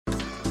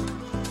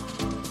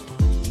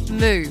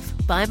Move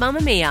by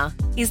Mamamia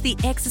is the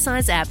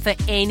exercise app for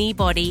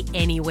anybody,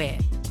 anywhere.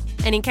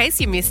 And in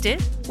case you missed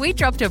it, we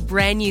dropped a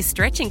brand new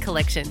stretching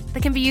collection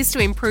that can be used to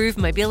improve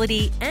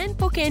mobility and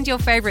bookend your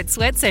favourite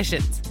sweat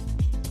sessions.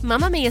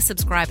 Mamamia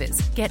subscribers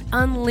get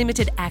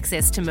unlimited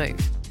access to Move,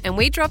 and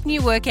we drop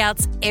new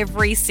workouts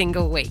every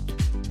single week.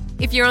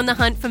 If you're on the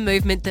hunt for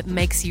movement that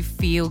makes you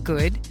feel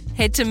good,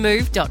 head to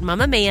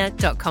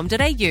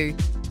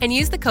move.mamamia.com.au and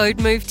use the code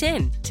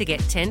MOVE10 to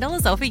get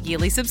 $10 off a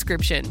yearly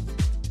subscription.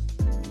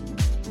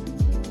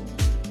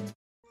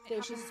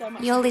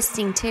 You're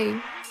listening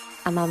to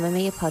a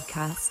Mamamia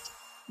podcast.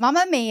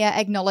 Mamamia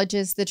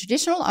acknowledges the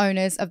traditional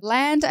owners of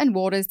land and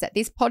waters that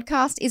this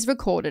podcast is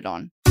recorded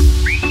on.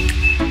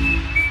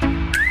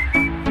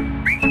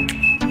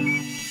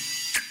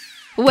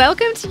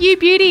 Welcome to You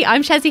Beauty.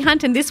 I'm Shazzy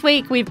Hunt, and this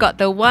week we've got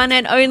the one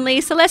and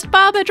only Celeste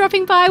Barber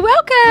dropping by.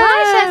 Welcome.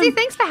 Hi, Shazzy.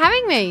 Thanks for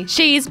having me.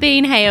 She's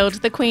been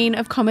hailed the queen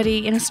of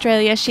comedy in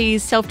Australia.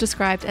 She's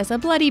self-described as a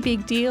bloody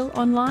big deal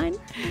online.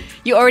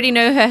 You already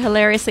know her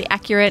hilariously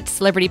accurate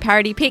celebrity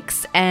parody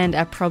pics and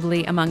are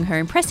probably among her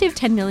impressive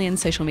 10 million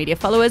social media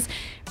followers.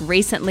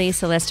 Recently,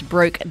 Celeste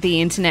broke the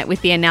internet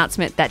with the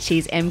announcement that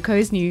she's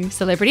MCO's new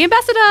celebrity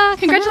ambassador.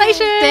 Congratulations.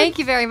 Thank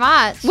you very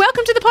much.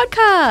 Welcome to the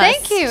podcast.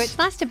 Thank you. It's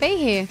nice to be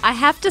here. I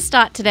have to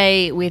start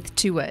today with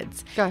two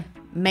words. Go.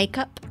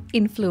 Makeup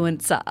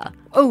influencer.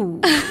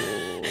 Oh.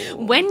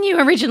 When you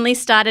originally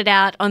started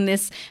out on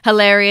this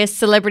hilarious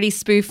celebrity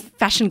spoof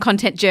fashion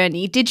content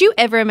journey, did you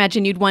ever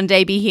imagine you'd one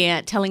day be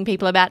here telling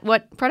people about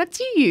what products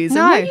you use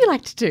and what you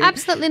like to do?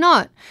 Absolutely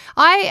not.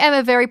 I am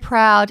a very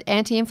proud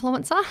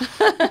anti-influencer.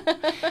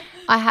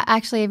 I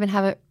actually even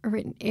have it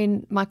written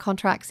in my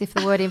contracts. If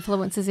the word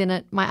influence is in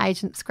it, my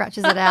agent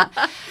scratches it out.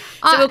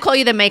 So we'll call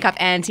you the makeup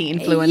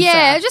anti-influencer.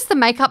 Yeah, just the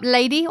makeup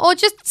lady, or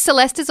just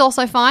Celeste is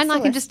also fine. Celeste.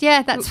 I can just,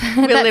 that's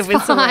we'll that's live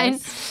with fine.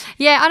 Celeste.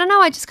 Yeah, I don't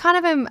know. I just kind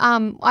of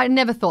am. I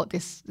never thought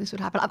this would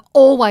happen. I've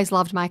always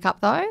loved makeup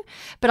though,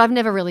 but I've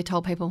never really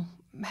told people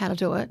how to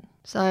do it.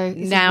 So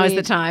now is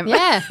the time.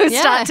 Yeah, we'll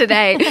start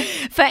today.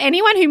 For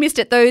anyone who missed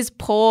it, those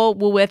poor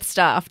Woolworth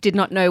staff did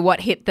not know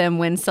what hit them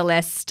when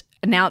Celeste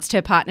announced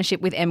her partnership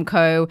with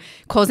MCO,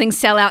 causing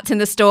sellouts in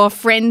the store,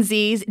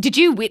 frenzies. Did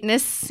you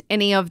witness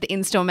any of the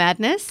in-store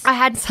madness? I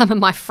had some of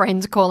my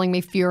friends calling me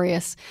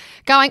furious,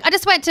 going, I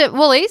just went to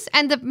Woolies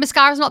and the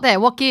mascara's not there.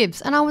 What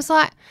gives? And I was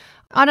like,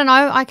 I don't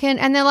know, I can,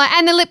 and they're like,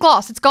 and the lip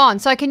gloss, it's gone.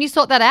 So can you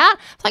sort that out?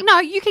 It's like, no,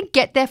 you can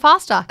get there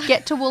faster.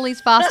 Get to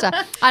Woolies faster.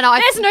 I know.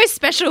 There's no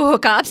special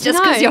hookups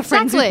just because you're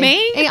friends with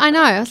me. I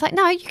know. I was like,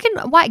 no, you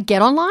can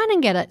get online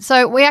and get it.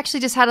 So we actually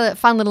just had a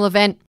fun little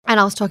event, and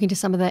I was talking to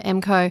some of the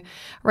MCO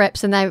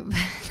reps, and they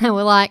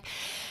were like,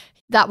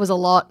 that was a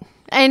lot.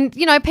 And,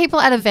 people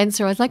at events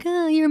are always like,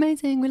 oh, you're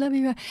amazing, we love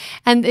you.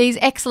 And these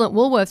excellent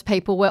Woolworths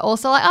people were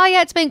also like, oh,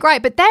 yeah, it's been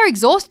great. But they're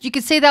exhausted. You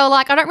could see they were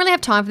like, I don't really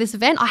have time for this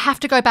event. I have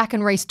to go back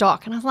and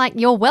restock. And I was like,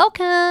 you're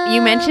welcome.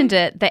 You mentioned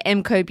it, the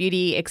MCO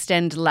Beauty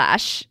Extend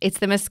Lash. It's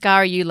the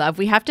mascara you love.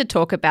 We have to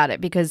talk about it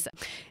because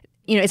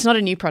it's not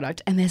a new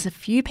product, and there's a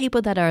few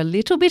people that are a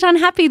little bit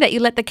unhappy that you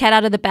let the cat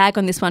out of the bag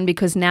on this one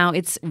because now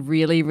it's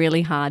really,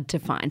 really hard to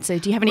find. So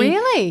do you have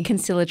any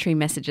conciliatory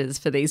messages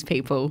for these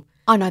people?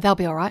 Oh, no, they'll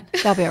be all right.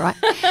 They'll be all right.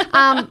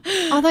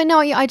 Although,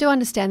 no, I do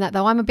understand that,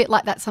 though. I'm a bit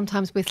like that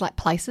sometimes with,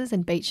 places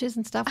and beaches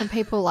and stuff when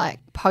people,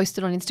 post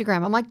it on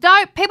Instagram. I'm like,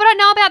 no, people don't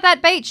know about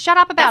that beach. Shut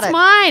up about it. That's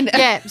mine.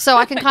 Yeah, so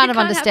I can kind of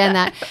understand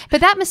that.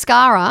 But that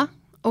mascara,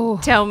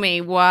 tell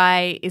me,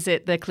 why is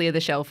it the clear the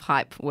shelf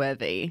hype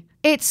worthy?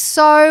 It's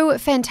so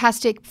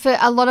fantastic for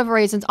a lot of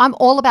reasons. I'm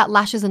all about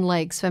lashes and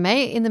legs for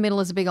me. In the middle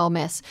is a big old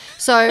mess.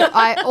 So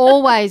I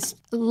always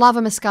love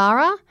a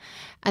mascara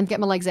and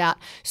get my legs out.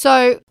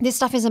 So this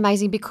stuff is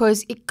amazing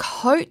because it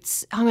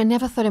coats, I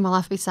never thought in my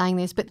life I'd be saying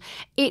this, but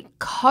it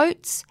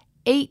coats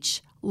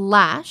each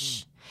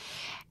lash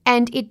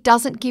and it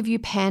doesn't give you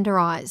panda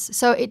eyes.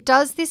 So it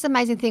does this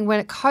amazing thing when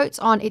it coats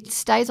on, it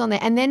stays on there,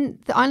 and then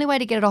the only way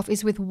to get it off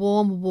is with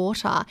warm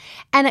water.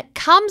 And it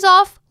comes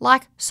off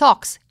like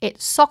socks.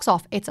 It socks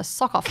off. It's a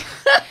sock off.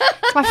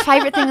 It's my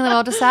favourite thing in the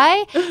world to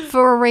say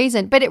for a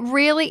reason. But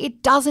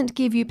it doesn't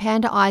give you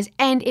panda eyes,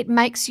 and it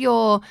makes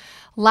your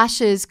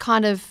lashes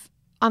kind of,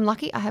 I'm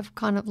lucky I have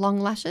kind of long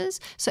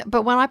lashes.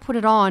 But when I put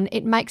it on,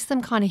 it makes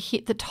them kind of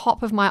hit the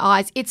top of my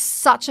eyes. It's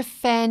such a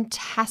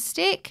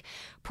fantastic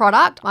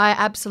product. I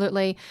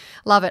absolutely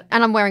love it.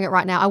 And I'm wearing it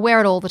right now. I wear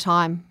it all the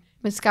time.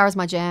 Mascara's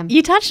my jam.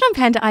 You touched on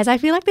panda eyes. I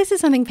feel like this is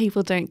something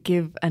people don't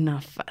give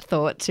enough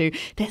thought to.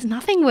 There's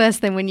nothing worse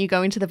than when you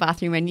go into the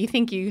bathroom and you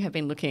think you have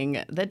been looking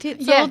at the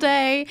tits all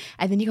day,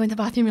 and then you go in the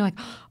bathroom and you're like,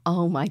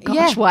 oh my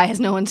gosh, why has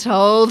no one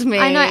told me?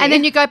 I know. And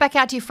then you go back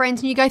out to your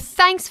friends and you go,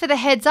 thanks for the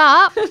heads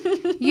up.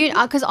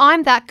 Because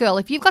I'm that girl.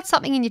 If you've got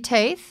something in your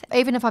teeth,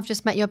 even if I've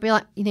just met you, I'll be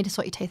like, you need to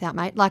sort your teeth out,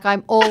 mate. Like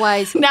I'm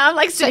always. Now I'm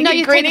like sitting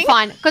and grinning.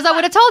 Fine. Because I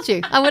would have told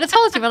you.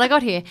 When I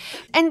got here.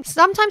 And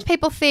sometimes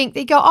people think,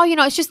 they go, oh,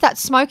 it's just that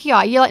smoky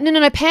eye. You're like,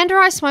 no, panda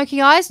eyes,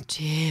 smoky eyes,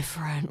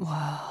 different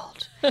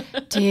world.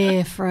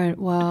 Different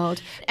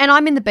world. And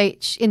I'm in the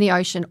beach, in the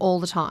ocean all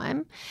the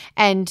time.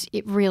 And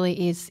it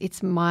really is,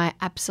 it's my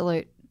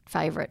absolute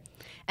favourite.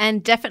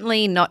 And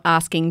definitely not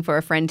asking for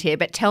a friend here,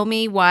 but tell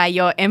me why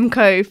your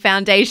MCO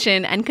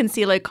foundation and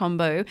concealer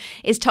combo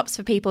is tops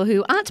for people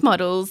who aren't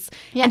models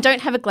and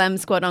don't have a glam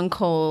squad on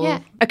call,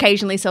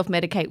 occasionally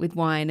self-medicate with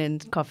wine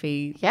and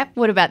coffee. Yep.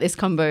 What about this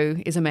combo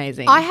is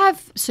amazing? I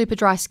have super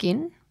dry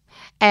skin.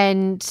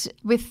 And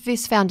with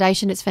this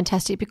foundation, it's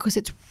fantastic because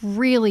it's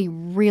really,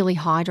 really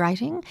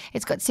hydrating.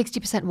 It's got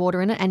 60%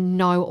 water in it and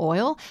no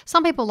oil.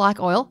 Some people like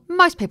oil.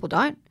 Most people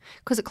don't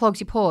because it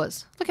clogs your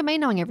pores. Look at me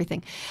knowing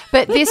everything.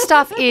 But this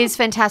stuff is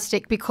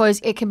fantastic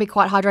because it can be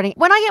quite hydrating.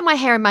 When I get my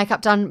hair and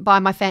makeup done by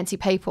my fancy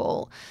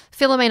people,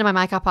 Philomena, my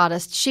makeup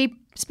artist, she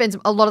spends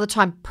a lot of the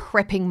time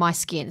prepping my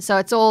skin. So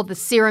it's all the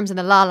serums and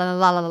the la la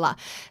la la la la.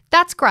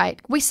 That's great.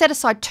 We set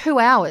aside 2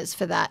 hours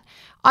for that.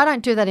 I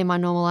don't do that in my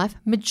normal life.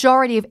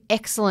 Majority of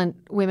excellent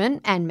women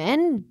and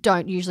men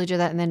don't usually do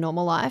that in their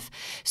normal life.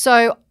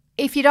 So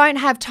if you don't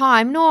have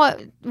time, nor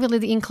really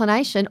the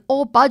inclination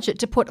or budget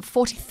to put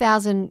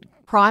 40,000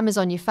 primers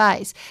on your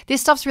face, this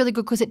stuff's really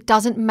good because it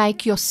doesn't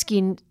make your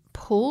skin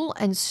pull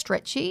and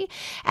stretchy,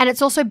 and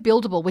it's also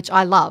buildable, which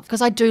I love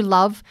because I do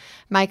love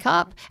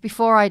makeup.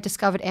 Before I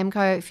discovered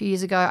MCO a few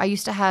years ago, I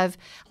used to have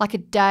like a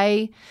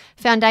day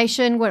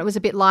foundation where it was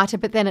a bit lighter,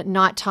 but then at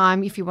night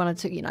time, if you wanted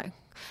to,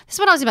 this is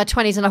when I was in my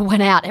 20s and I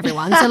went out,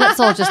 everyone. So let's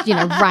all just,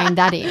 rein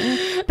that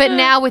in. But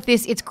now with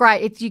this, it's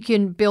great. You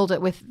can build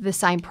it with the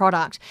same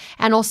product.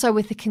 And also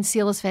with the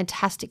concealer's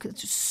fantastic.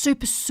 It's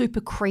super,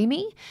 super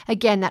creamy.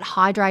 Again, that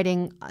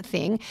hydrating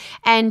thing.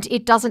 And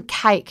it doesn't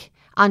cake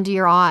under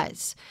your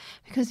eyes.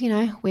 Because,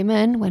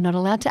 women, we're not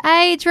allowed to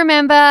age,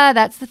 remember?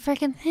 That's the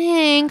freaking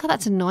thing. God,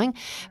 that's annoying.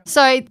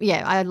 So,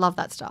 yeah, I love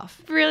that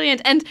stuff. Brilliant.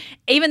 And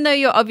even though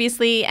you're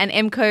obviously an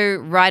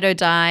MCO ride or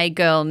die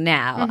girl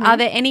now, are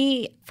there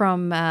any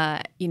from,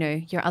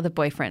 your other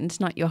boyfriend,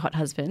 not your hot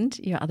husband,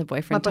 your other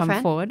boyfriend,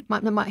 Tom Ford?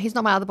 He's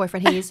not my other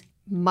boyfriend. He is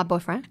my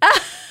boyfriend.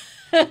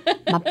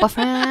 My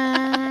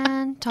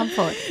boyfriend, Tom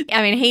Ford.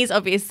 I mean, he's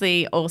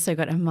obviously also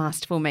got a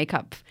masterful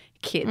makeup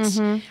kit.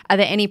 Are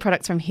there any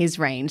products from his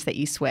range that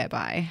you swear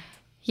by?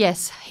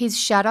 Yes, his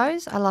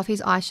shadows. I love his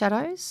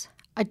eyeshadows.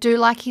 I do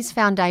like his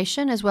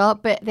foundation as well,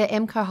 but the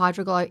MCO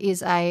Hydro Glow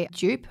is a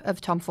dupe of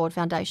Tom Ford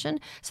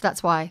foundation, so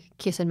that's why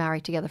kiss and marry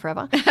together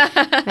forever,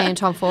 me and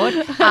Tom Ford.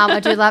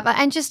 I do love it.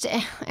 And just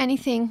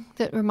anything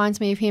that reminds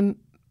me of him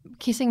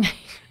kissing me.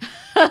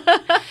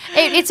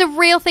 It's a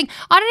real thing.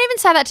 I don't even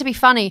say that to be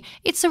funny.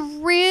 It's a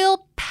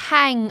real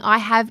pang I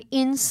have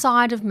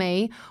inside of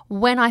me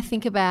when I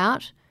think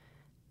about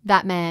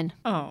that man.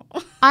 Oh.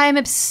 I am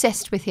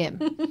obsessed with him.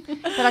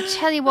 But I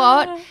tell you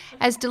what,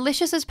 as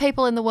delicious as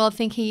people in the world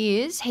think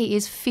he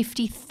is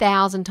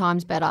 50,000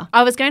 times better.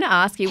 I was going to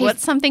ask you,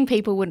 what's something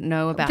people wouldn't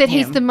know about him? That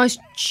he's the most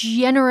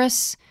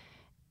generous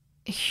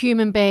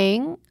human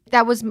being.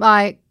 That was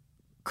my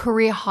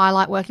career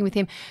highlight working with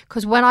him,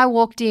 because when I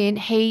walked in,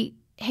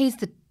 he's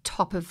the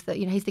top of the,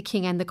 he's the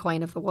king and the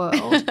queen of the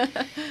world.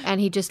 And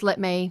he just let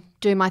me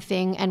do my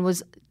thing and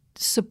was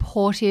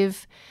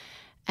supportive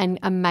and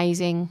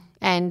amazing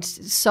and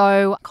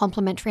so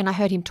complimentary. And I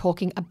heard him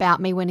talking about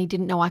me when he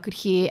didn't know I could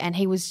hear, and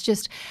he was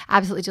just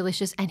absolutely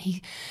delicious, and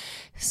he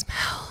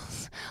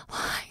smells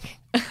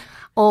like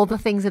all the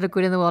things that are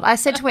good in the world. I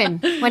said to him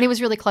when he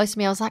was really close to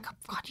me, I was like,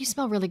 God, you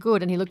smell really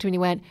good. And he looked at me and he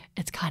went,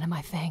 it's kind of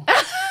my thing.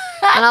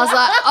 And I was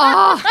like,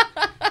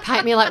 oh,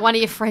 paint me like one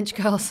of your French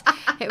girls.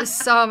 It was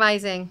so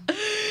amazing.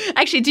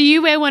 Actually, do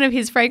you wear one of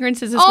his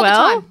fragrances as all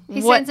well? The time.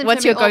 He sends them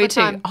what's to me your all the go-to?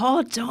 time.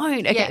 Oh,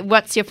 don't. Okay, Yeah.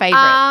 What's your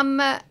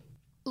favourite?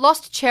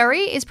 Lost Cherry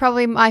is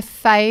probably my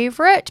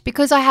favourite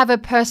because I have a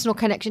personal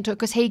connection to it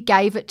because he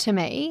gave it to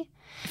me.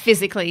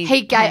 Physically?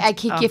 He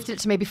gifted it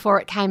to me before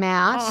it came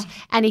out,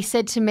 and he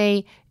said to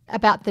me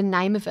about the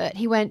name of it.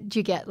 He went, do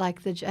you get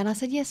like the joke? And I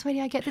said, yes,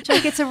 sweetie, I get the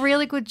joke. It's a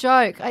really good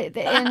joke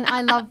and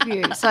I love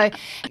you. So,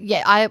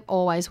 yeah, I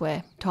always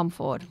wear Tom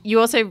Ford.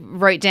 You also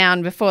wrote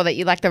down before that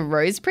you like the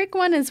rose prick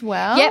one as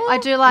well? Yep, I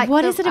do like.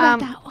 What is it about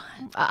that one?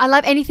 I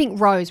love anything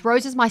rose.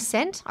 Rose is my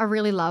scent. I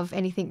really love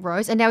anything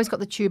rose. And now he's got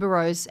the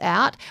tuberose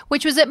out,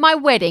 which was at my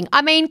wedding.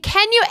 I mean, you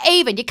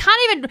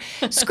can't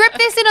even script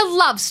this in a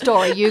love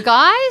story, you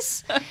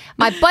guys.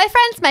 My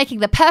boyfriend's making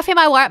the perfume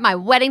I wore at my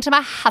wedding to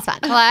my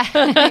husband.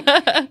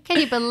 Can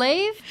you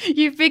believe?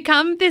 You've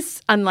become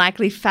this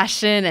unlikely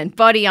fashion and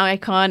body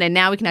icon, and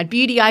now we can add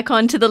beauty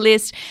icon to the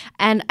list.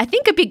 And I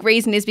think a big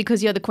reason is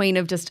because you're the queen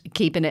of just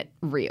keeping it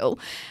real.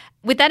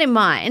 With that in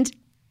mind,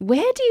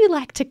 where do you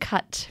like to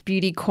cut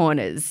beauty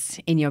corners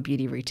in your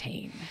beauty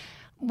routine?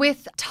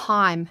 With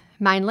time,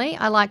 mainly.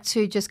 I like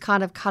to just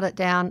kind of cut it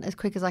down as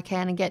quick as I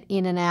can and get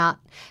in and out.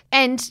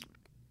 And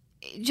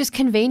just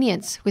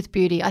convenience with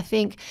beauty, I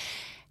think.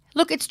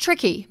 Look, it's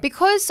tricky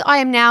because I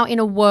am now in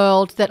a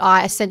world that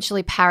I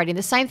essentially parody.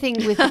 The same thing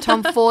with the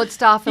Tom Ford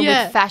stuff and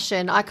with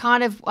fashion. I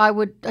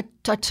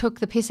took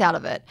the piss out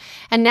of it.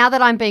 And now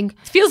that I'm being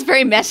It feels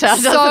very meta,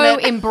 so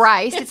doesn't it?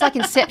 embraced, it's like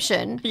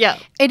Inception. Yeah.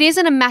 It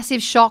isn't a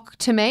massive shock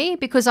to me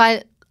because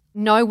I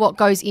know what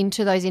goes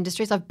into those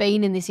industries. I've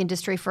been in this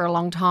industry for a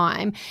long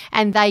time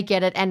and they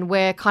get it, and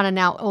we're kind of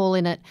now all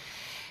in it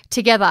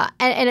together.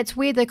 And it's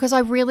weird though, because I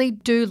really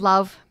do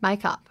love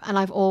makeup and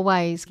I've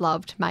always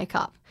loved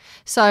makeup.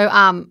 So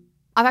I've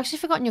actually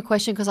forgotten your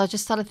question because I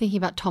just started thinking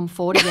about Tom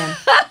Ford again.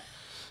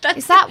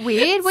 Is that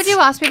weird? Would you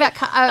ask me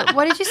about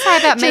what did you say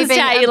about me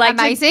being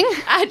amazing?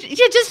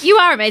 You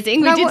are amazing.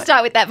 We did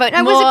start with that, but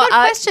it more was a good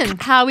question.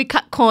 How we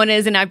cut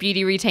corners in our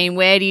beauty routine.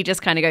 Where do you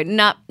just kind of go,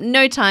 nah,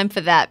 no time for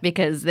that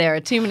because there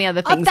are too many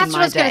other things in my day. That's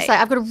what I was going to say.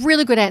 I've got a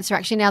really good answer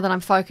actually now that I'm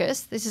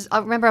focused. I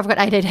remember I've got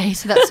ADD,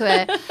 so that's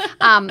where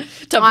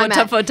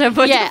top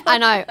four. Yeah, I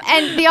know.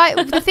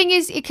 And the thing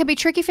is, it can be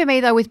tricky for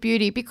me though with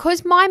beauty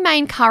because my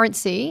main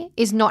currency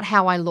is not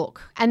how I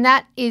look, and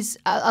that is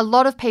a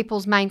lot of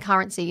people's main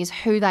currency is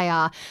who they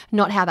are,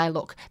 not how they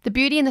look. The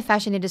beauty in the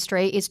fashion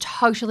industry is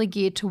totally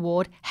geared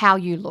toward how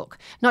you look,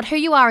 not who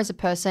you are as a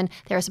person.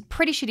 There are some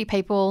pretty shitty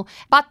people,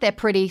 but they're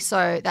pretty,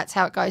 so that's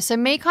how it goes. So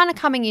me kind of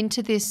coming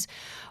into this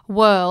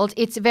world,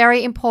 it's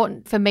very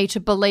important for me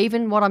to believe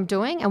in what I'm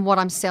doing and what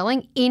I'm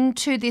selling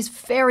into this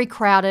very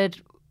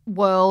crowded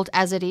world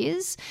as it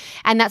is.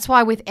 And that's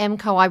why with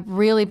MCO I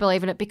really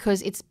believe in it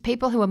because it's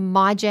people who are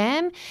my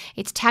jam.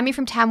 It's Tammy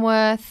from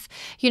Tamworth,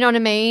 you know what I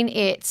mean?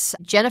 It's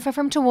Jennifer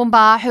from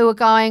Toowoomba who are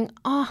going,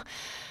 I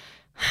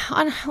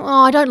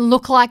don't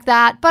look like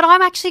that, but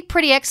I'm actually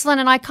pretty excellent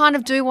and I kind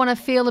of do want to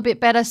feel a bit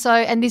better. So,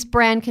 and this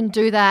brand can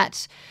do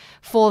that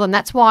for them.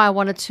 That's why I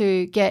wanted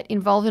to get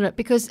involved in it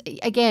because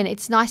again,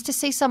 it's nice to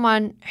see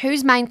someone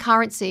whose main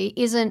currency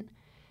isn't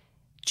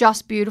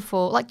just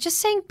beautiful. Like just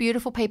seeing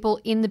beautiful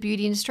people in the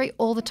beauty industry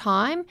all the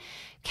time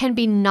can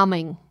be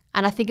numbing.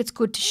 And I think it's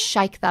good to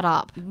shake that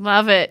up.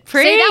 Love it.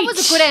 Preach. See, that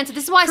was a good answer.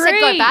 This is why I said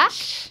go back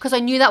because I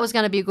knew that was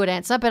going to be a good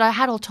answer, but I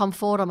had all Tom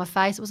Ford on my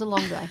face. It was a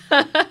long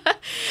day.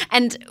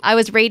 And I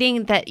was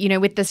reading that,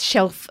 with the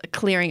shelf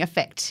clearing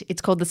effect,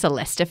 it's called the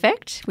Celeste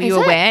effect. Were you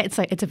aware?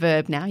 It's a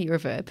verb now. You're a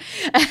verb.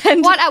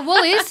 And what at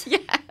Woolies? Yeah.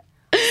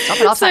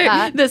 Stop it off like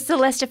that. The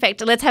Celeste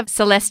effect. Let's have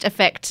Celeste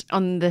effect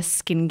on the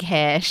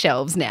skincare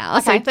shelves now.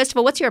 Okay. So first of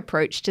all, what's your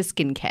approach to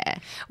skincare?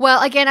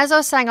 Well, again, as I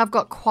was saying, I've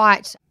got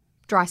quite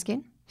dry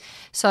skin.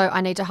 So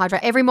I need to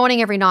hydrate every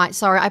morning, every night.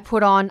 Sorry, I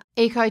put on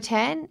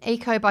Eco-Tan,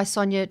 Eco by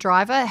Sonia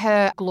Driver,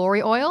 her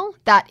glory oil.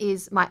 That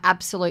is my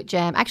absolute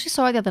jam. I actually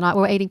saw her the other night.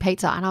 We were eating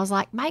pizza and I was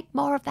like, make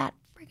more of that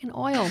freaking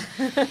oil.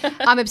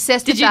 I'm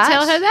obsessed with that. Did you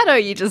tell her that or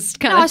you just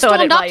kind of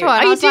thought it? No, I stormed up to her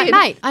and I was like,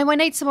 mate, I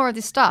need some more of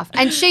this stuff.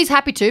 And she's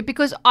happy to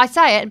because I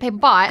say it and people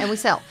buy it and we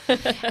sell.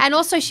 And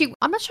also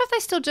I'm not sure if they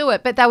still do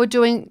it, but they were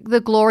doing the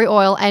glory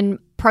oil and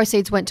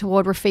proceeds went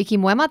toward Rafiki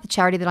Mwema, the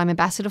charity that I'm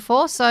ambassador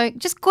for. So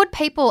just good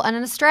people and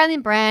an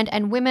Australian brand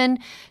and women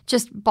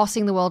just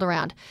bossing the world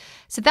around.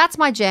 So that's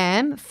my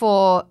jam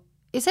for,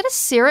 is it a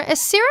serum? Are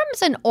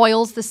serums and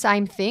oils the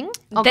same thing?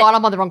 Oh, God,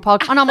 I'm on the wrong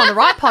podcast. I'm on the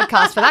right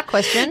podcast for that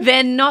question.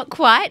 They're not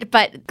quite,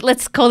 but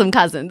let's call them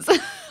cousins.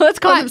 Let's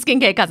call them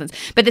skincare cousins.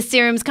 But the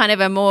serum's kind of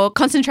a more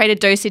concentrated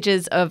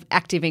dosages of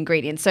active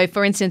ingredients. So,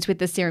 for instance, with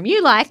the serum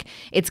you like,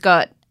 it's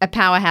got a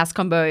powerhouse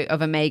combo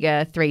of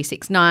omega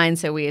 369.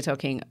 So we are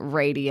talking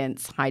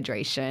radiance,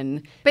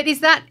 hydration. But is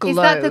that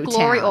the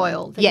glory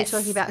oil that you're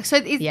talking about? So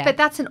but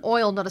that's an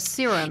oil, not a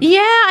serum.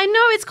 Yeah, I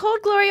know it's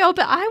called glory oil,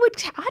 but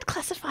I'd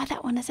classify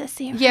that one as a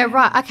serum. Yeah,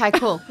 right. Okay,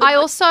 cool. I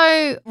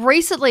also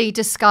recently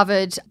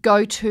discovered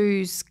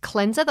Go-To's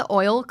cleanser, the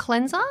oil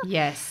cleanser.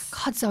 Yes.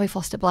 God, Zoe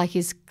Foster-Blake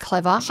is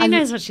clever. She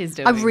knows what she's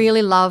doing. I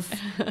really love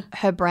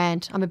her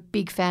brand. I'm a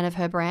big fan of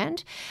her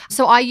brand.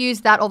 So I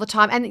use that all the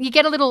time. And you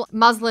get a little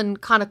muslin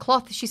kind of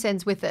cloth she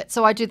sends with it.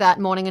 So I do that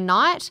morning and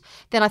night.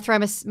 Then I throw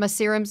my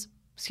serums,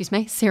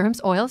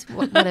 oils,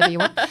 whatever you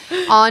want,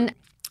 on.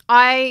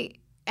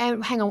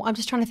 Hang on, I'm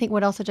just trying to think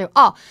what else I do.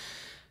 Oh,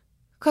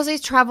 because I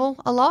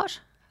travel a lot.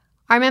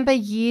 I remember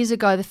years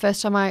ago, the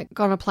first time I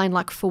got on a plane,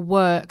 like for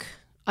work,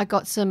 I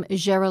got some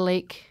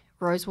Gerolique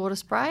rosewater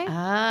spray.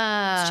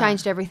 It's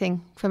changed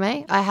everything for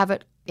me. I have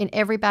it in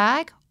every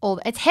bag.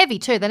 It's heavy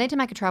too. They need to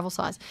make a travel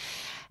size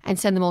and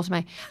send them all to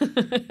me.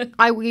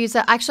 I use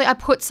it. Actually, I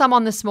put some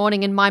on this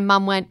morning and my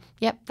mum went,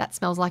 yep, that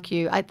smells like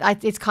you.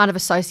 It's kind of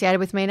associated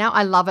with me now.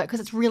 I love it because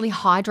it's really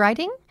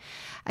hydrating.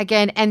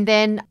 Again, and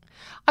then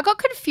I got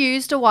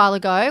confused a while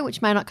ago,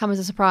 which may not come as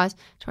a surprise,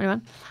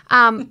 21,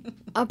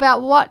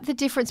 about what the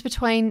difference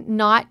between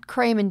night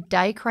cream and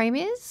day cream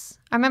is.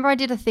 I remember I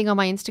did a thing on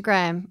my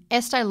Instagram.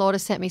 Estee Lauder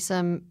sent me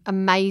some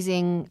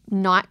amazing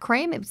night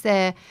cream. It was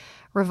their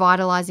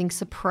Revitalizing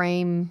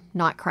Supreme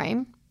night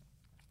cream.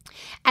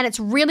 And it's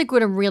really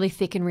good and really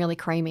thick and really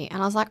creamy.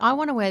 And I was like, I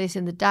want to wear this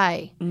in the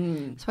day.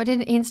 So I did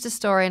an Insta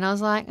story and I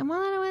was like, am I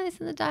going to wear this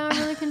in the day? I'm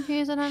really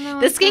confused. I don't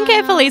know. The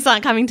skincare police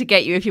aren't coming to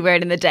get you if you wear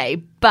it in the day.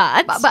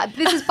 But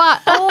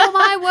oh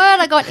my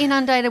word, I got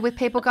inundated with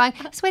people going,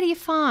 sweetie, you're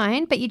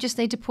fine, but you just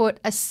need to put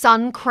a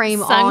sun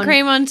cream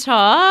on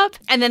top.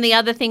 And then the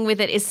other thing with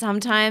it is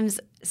sometimes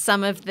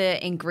some of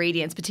the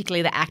ingredients,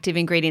 particularly the active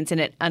ingredients in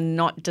it, are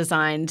not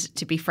designed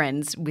to be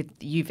friends with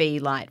UV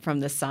light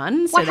from the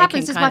sun. What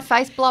happens? Does my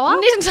face blow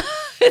up?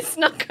 It's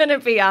not going to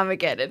be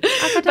Armageddon.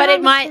 But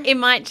it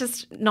might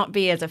just not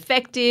be as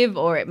effective,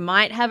 or it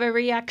might have a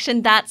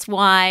reaction. That's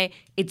why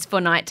it's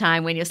for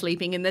nighttime when you're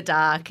sleeping in the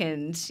dark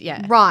and,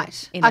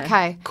 Right. in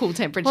a cool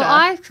temperature,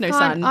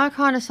 sun. I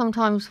kind of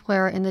sometimes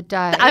wear it in the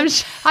day. I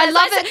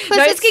love it.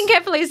 No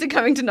skincare police are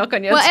coming to knock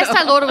on your door. Well,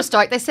 Estee Lauder was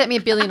stoked. They sent me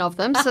 1 billion of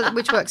them,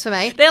 which works for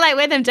me. They're like,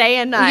 wear them day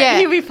and night. Yeah.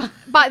 You'll be fine.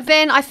 But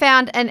then I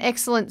found an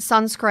excellent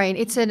sunscreen.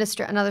 It's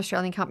another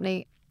Australian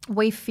company.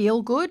 We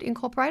Feel Good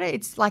Incorporated.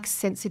 It's like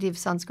sensitive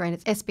sunscreen.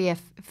 It's SPF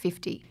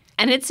 50.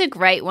 And it's a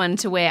great one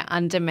to wear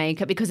under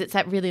makeup because it's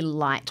that really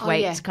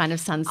lightweight kind of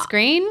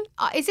sunscreen.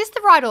 Is this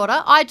the right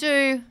order? I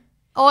do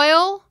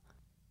oil,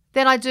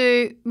 then I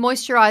do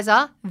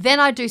moisturiser, then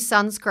I do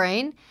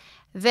sunscreen,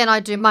 then I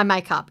do my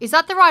makeup. Is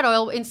that the right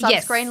oil in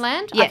sunscreen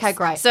land? Yes. Okay,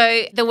 great.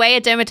 So the way a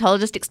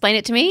dermatologist explained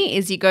it to me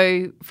is you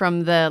go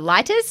from the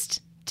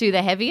lightest to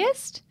the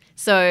heaviest.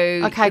 So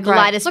the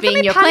lightest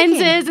being your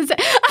cleansers. And so,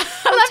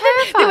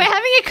 terrified. We're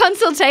having a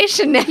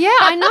consultation now. Yeah,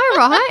 I know,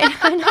 right?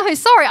 I know.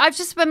 Sorry, I've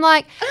just been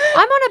like,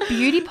 I'm on a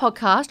beauty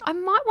podcast. I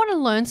might want to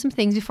learn some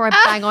things before I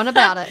bang on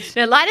about it.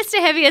 No, lightest to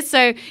heaviest.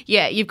 So,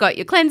 you've got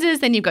your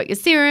cleansers, then you've got your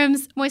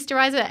serums,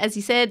 moisturiser, as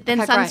you said, then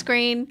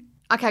sunscreen. Great.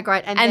 Okay,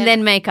 great. And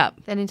then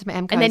makeup. Then into my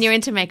MCOs. And then you're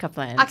into makeup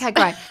land. Okay,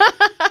 great.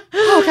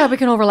 Okay, we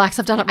can all relax.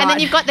 I've done it right. And then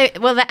you've got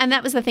and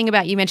that was the thing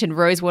about, you mentioned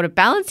Rose Water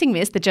Balancing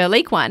Mist, the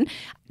Jolique one.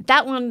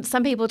 That one,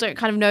 some people don't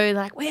kind of know,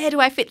 like, where do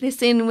I fit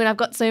this in when I've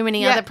got so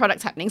many other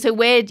products happening? So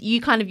where do you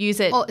kind of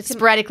use it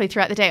sporadically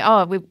throughout the day?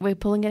 Oh, we're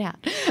pulling it out.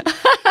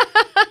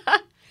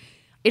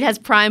 It has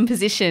prime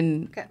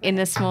position in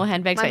the small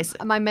handbag space.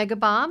 My Mega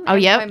Balm. Oh,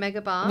 yeah. My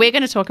Mega Balm. We're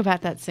going to talk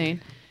about that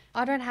soon.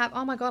 I don't have.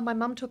 Oh my God, my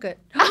mum took it.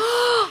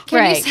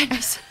 Can you send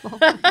me some more?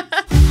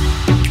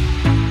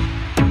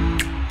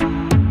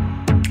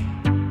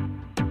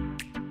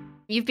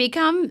 You've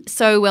become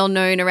so well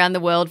known around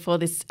the world for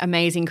this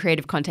amazing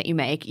creative content you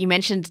make. You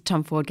mentioned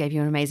Tom Ford gave you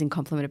an amazing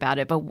compliment about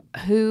it, but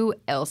who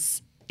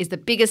else is the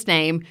biggest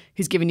name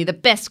who's given you the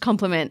best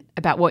compliment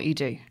about what you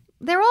do?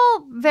 They're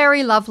all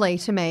very lovely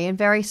to me and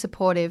very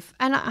supportive.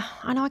 And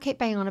I know I keep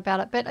banging on about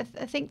it, but I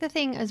think the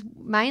thing is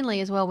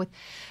mainly as well with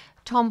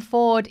Tom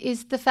Ford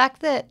is the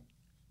fact that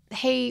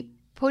he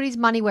put his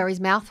money where his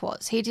mouth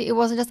was. It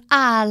wasn't just,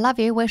 I love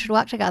you, we should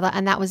work together,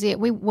 and that was it.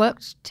 We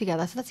worked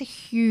together. So that's a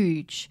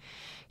huge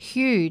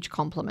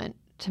compliment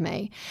to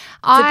me.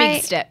 It's a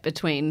big step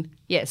between,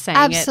 saying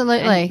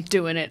absolutely. it and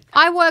doing it.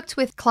 I worked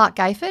with Clark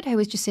Gayford, who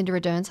was Jacinda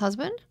Ardern's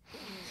husband.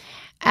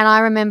 And I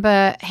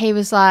remember he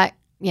was like,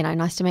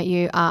 nice to meet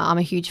you. I'm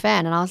a huge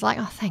fan. And I was like,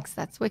 oh, thanks.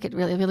 That's wicked.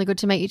 Really, really good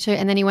to meet you too.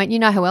 And then he went, you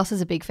know who else is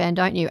a big fan,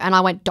 don't you? And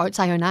I went, don't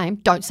say her name.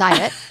 Don't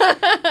say it.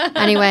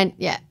 And he went,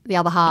 yeah, the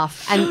other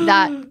half. And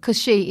that, because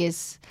she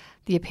is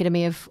the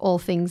epitome of all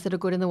things that are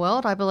good in the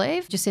world, I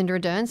believe, Jacinda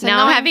Ardern. So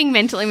now I'm having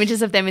mental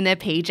images of them in their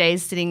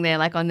PJs sitting there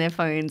like on their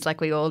phones like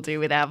we all do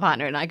with our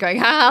partner and I going,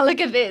 look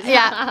at this.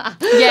 Yeah.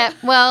 Yeah.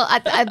 Well,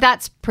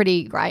 that's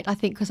pretty great, I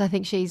think, because I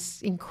think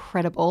she's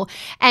incredible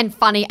and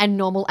funny and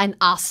normal and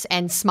us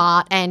and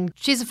smart, and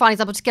she's a fine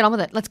example. Just get on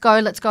with it. Let's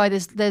go.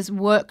 There's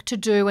work to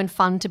do and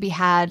fun to be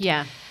had.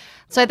 Yeah.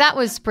 So that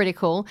was pretty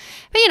cool.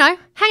 But,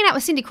 hanging out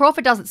with Cindy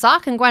Crawford doesn't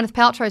suck, and Gwyneth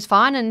Paltrow's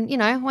fine. And,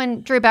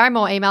 when Drew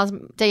Barrymore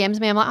DMs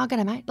me, I'm like,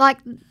 g'day, mate. Like,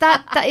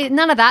 that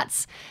none of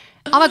that's...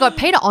 Oh, my God,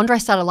 Peter Andre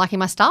started liking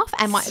my stuff,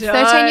 and my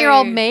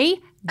 13-year-old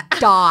me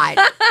died.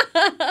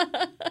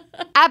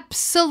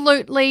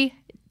 Absolutely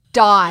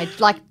died.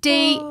 Like,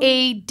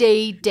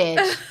 D-E-D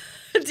dead.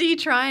 Do you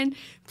try and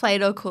play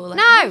it all cool? Like,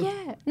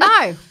 No.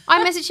 I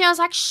messaged him. I was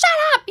like, shut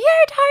up.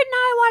 You don't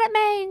know what it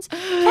means.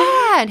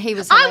 Yeah. And he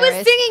was hilarious. I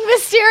was singing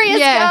Mysterious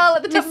Girl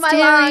at the top of my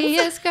lungs.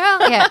 Mysterious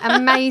Girl. Yeah,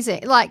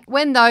 amazing. Like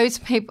when those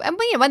people, and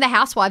when the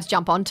housewives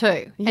jump on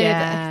too.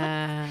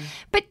 Yeah.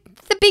 But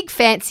the big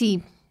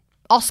fancy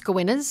Oscar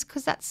winners,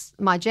 because that's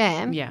my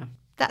jam. Yeah.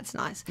 That's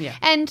nice. Yeah.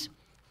 And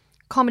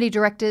comedy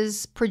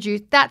directors,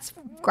 produce, that's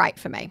great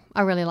for me.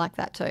 I really like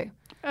that too.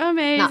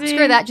 Amazing. No,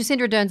 screw that.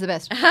 Jacinda Ardern's the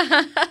best.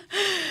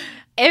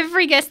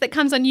 Every guest that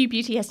comes on New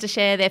Beauty has to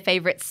share their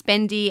favourite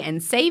spendy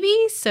and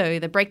savey, so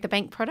the Break the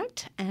Bank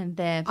product and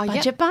their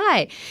budget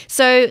buy.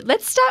 So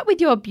let's start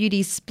with your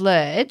beauty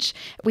splurge.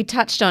 We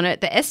touched on it,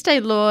 the Estee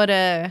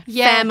Lauder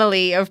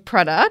family of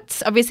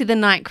products. Obviously the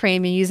night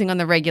cream you're using on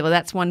the regular,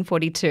 that's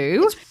 $142.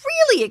 It's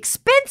really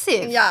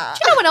expensive. Yeah. Do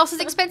you know what else is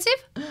expensive?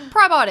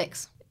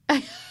 Probiotics.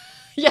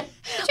 Yeah.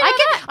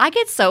 I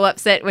get so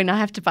upset when I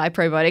have to buy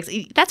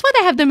probiotics. That's why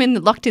they have them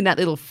locked in that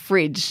little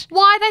fridge.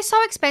 Why are they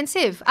so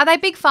expensive? Are they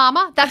big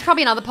pharma? That's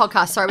probably another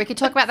podcast. Sorry, we could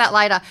talk about that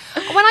later.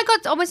 When I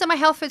was at my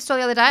health food store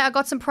the other day, I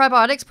got some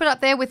probiotics, put it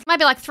up there with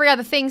maybe like 3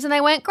 other things, and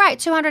they went, great,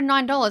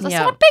 $209. I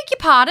said, I beg your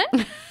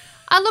pardon.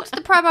 I looked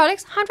at the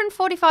probiotics,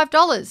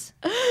 $145.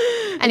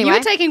 Anyway. You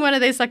were taking one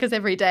of these suckers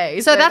every day.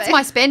 So that's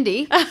my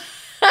spendy.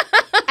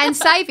 And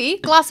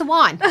savey, glass of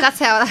wine. That's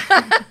how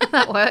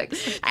that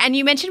works. And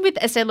you mentioned with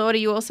Estee Lauder,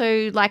 you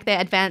also like their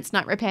advanced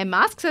night repair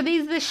masks. So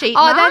these are the sheet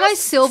masks. Oh, they're those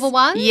silver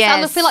ones?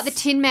 Yes. I feel like the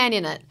Tin Man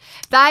in it.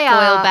 They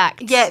are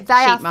foil-backed. Yeah, they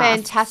are masks.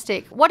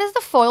 fantastic. What does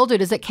the foil do?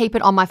 Does it keep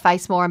it on my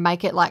face more and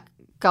make it like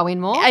go in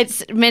more.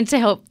 It's meant to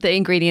help the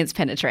ingredients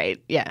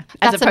penetrate, yeah.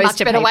 That's as opposed a much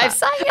to better paper. way of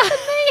saying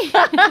it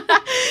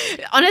than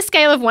me. On a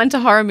scale of 1 to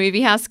horror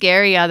movie, how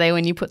scary are they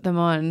when you put them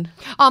on?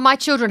 Oh, my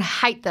children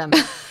hate them.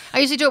 I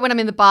usually do it when I'm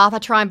in the bath. I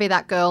try and be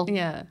that girl.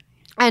 Yeah.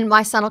 And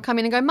my son will come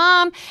in and go,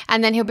 Mom,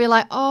 and then he'll be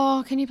like,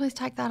 oh, can you please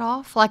take that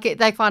off?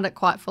 They find it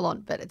quite full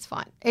on, but it's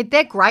fine.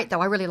 They're great, though.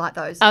 I really like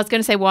those. I was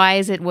going to say, why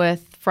is it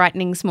worth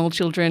frightening small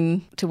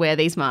children to wear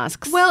these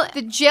masks? Well,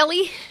 the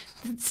jelly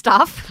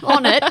stuff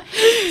on it.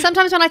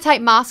 Sometimes when I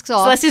take masks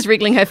off. Celeste is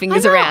wriggling her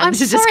fingers around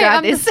to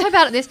describe this. I'm so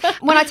bad at this.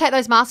 When I take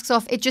those masks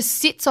off, it just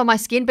sits on my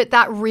skin, but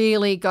that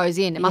really goes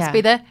in. It must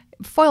be the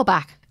foil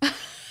back.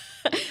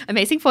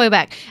 Amazing foil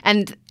back.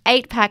 And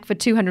 8-pack for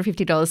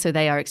 $250, so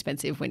they are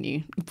expensive when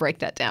you break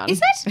that down.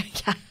 Is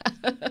it? Yeah.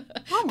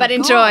 Oh but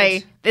enjoy.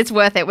 God. It's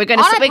worth it. We're going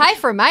to I don't pay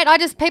for it, mate.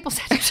 People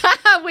said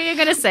it. we are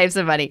going to save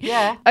some money.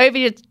 Yeah.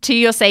 Over to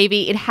your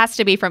savey. It has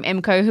to be from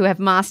Emco, who have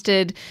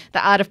mastered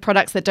the art of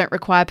products that don't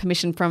require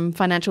permission from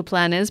financial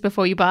planners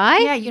before you buy.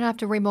 Yeah, you don't have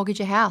to remortgage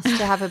your house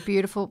to have a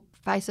beautiful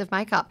face of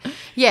makeup.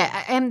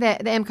 Yeah, and the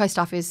Emco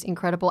stuff is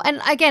incredible.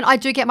 And again, I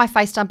do get my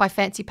face done by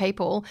fancy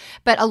people,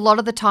 but a lot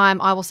of the time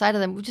I will say to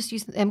them, we'll just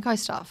use the Emco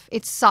stuff.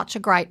 It's such a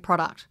great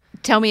product.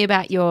 Tell me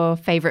about your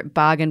favourite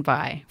bargain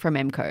buy from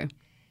Emco.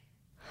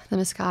 The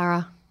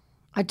mascara.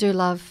 I do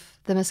love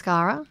the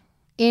mascara.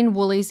 In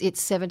Woolies,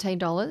 it's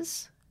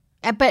 $17.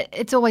 But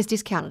it's always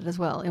discounted as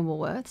well in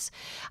Woolworths.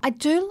 I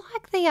do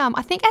like the,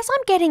 I think as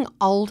I'm getting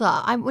older,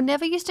 I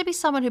never used to be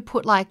someone who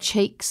put like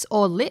cheeks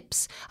or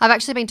lips. I've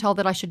actually been told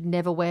that I should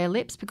never wear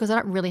lips because I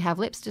don't really have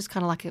lips, just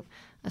kind of like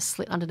a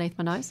slit underneath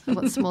my nose. I've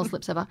got the smallest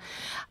lips ever.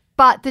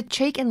 But the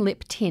cheek and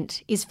lip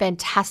tint is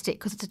fantastic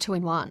because it's a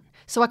 2-in-1.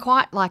 So I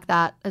quite like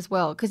that as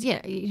well because, you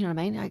know what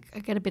I mean? I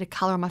get a bit of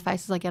colour on my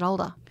face as I get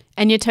older.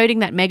 And you're toting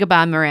that Mega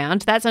Balm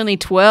around. That's only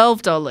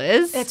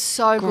 $12. It's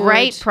so good.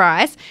 Great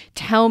price.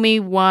 Tell me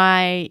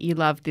why you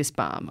love this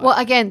balm. Well,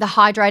 again, the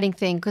hydrating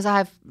thing, because I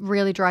have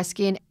really dry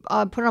skin.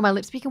 I put it on my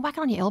lips, but you can whack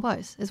it on your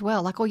elbows as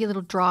well, like all your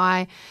little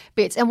dry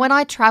bits. And when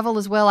I travel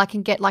as well, I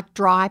can get like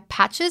dry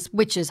patches,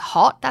 which is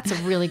hot. That's a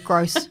really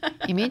gross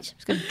image.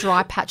 Just got a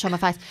dry patch on my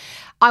face.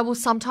 I will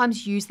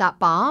sometimes use that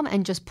balm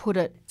and just put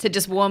it. To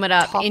just warm it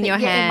up in your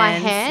hands. In my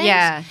hands.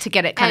 Yeah, to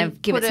get it kind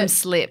of, give it some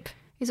slip.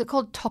 Is it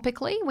called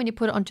topically when you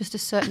put it on just a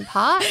certain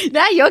part?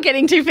 Now you're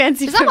getting too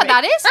fancy. Is that what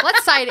that is?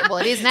 Let's say it. Well,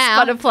 it is now.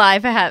 Spot apply,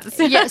 perhaps.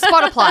 Yeah,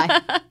 spot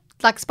apply.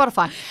 Like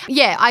Spotify.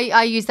 Yeah,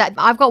 I use that.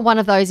 I've got one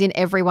of those in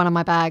every one of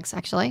my bags,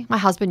 actually. My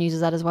husband uses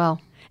that as well.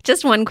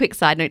 Just one quick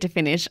side note to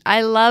finish.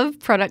 I love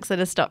products that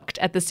are stocked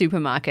at the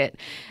supermarket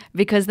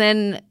because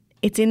then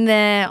it's in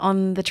there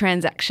on the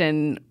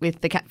transaction with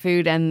the cat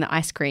food and the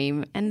ice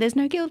cream and there's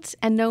no guilt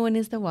and no one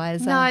is the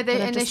wiser. No,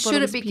 and there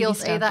shouldn't be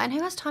guilt either. And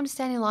who has time to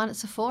stand in line at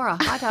Sephora?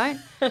 I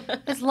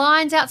don't. There's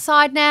lines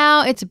outside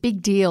now. It's a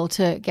big deal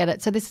to get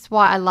it. So this is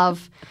why I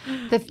love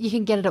that you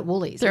can get it at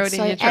Woolies. Throw it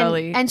in your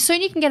trolley. And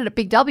soon you can get it at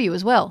Big W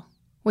as well,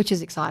 which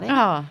is exciting.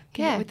 Oh,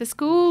 get it with the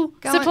school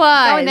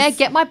supplies. Go in there,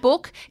 get my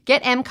book,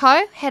 get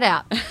Emco, head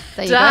out.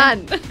 There you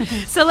Done. go.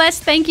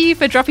 Celeste, thank you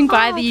for dropping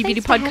by the You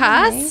Beauty thanks for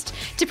having me.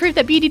 podcast to prove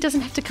that beauty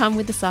doesn't have to come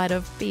with the side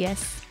of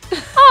BS.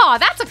 Oh,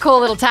 that's a cool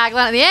little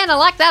tagline at the end. I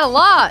like that a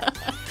lot.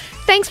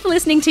 Thanks for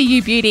listening to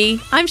You Beauty.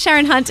 I'm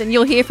Sharon Hunt and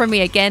you'll hear from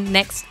me again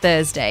next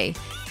Thursday.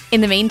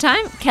 In the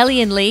meantime,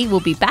 Kelly and Lee will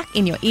be back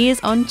in your ears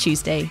on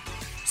Tuesday.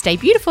 Stay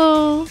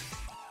beautiful.